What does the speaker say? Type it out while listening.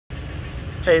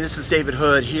Hey, this is David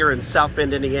Hood here in South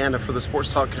Bend, Indiana for the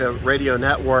Sports Talk Radio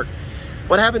Network.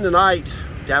 What happened tonight,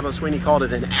 Dabo Swinney called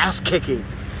it an ass-kicking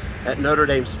at Notre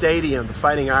Dame Stadium. The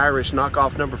Fighting Irish knock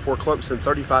off number 4 Clemson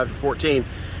 35-14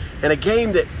 in a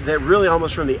game that really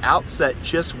almost from the outset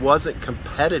just wasn't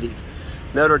competitive.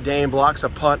 Notre Dame blocks a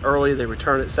punt early. They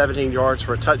return it 17 yards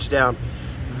for a touchdown.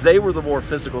 They were the more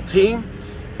physical team.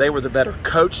 They were the better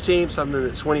coach team, something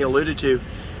that Swinney alluded to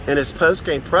in his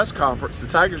post-game press conference. The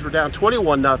Tigers were down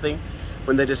 21-0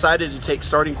 when they decided to take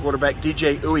starting quarterback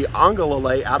DJ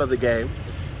Uiagalelei out of the game.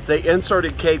 They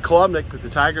inserted Cade Klubnik, but the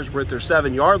Tigers were at their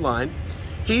 7-yard line.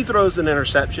 He throws an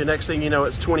interception. Next thing you know,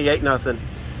 it's 28-0,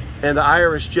 and the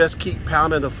Irish just keep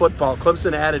pounding the football.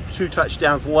 Clemson added 2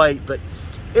 touchdowns late, but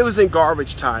it was in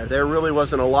garbage time. There really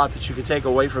wasn't a lot that you could take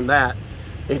away from that.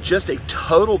 And just a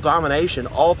total domination,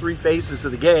 all 3 phases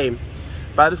of the game,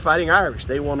 by the Fighting Irish.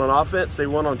 They won on offense, they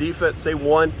won on defense, they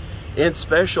won in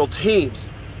special teams.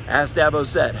 As Dabo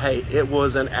said, hey, it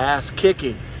was an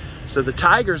ass-kicking. So the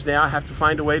Tigers now have to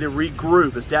find a way to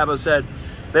regroup. As Dabo said,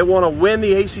 they want to win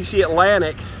the ACC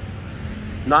Atlantic,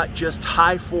 not just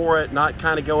tie for it, not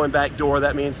kind of going back door.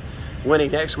 That means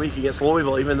winning next week against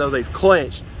Louisville, even though they've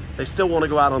clinched. They still want to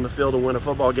go out on the field and win a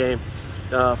football game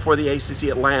for the ACC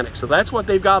Atlantic. So that's what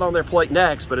they've got on their plate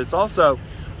next, but it's also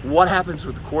what happens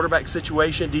with the quarterback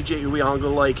situation. DJ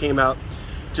Uiagalelei came out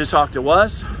to talk to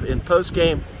us in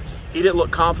post-game. He didn't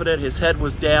look confident. His head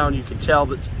was down. You could tell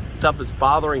that stuff is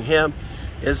bothering him.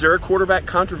 Is there a quarterback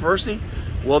controversy?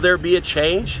 Will there be a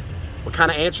change? What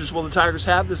kind of answers will the Tigers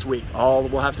have this week? All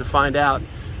we'll have to find out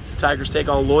as the Tigers take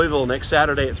on Louisville next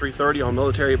Saturday at 3:30 on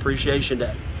Military Appreciation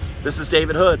Day. This is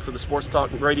David Hood for the Sports Talk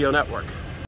Radio Network.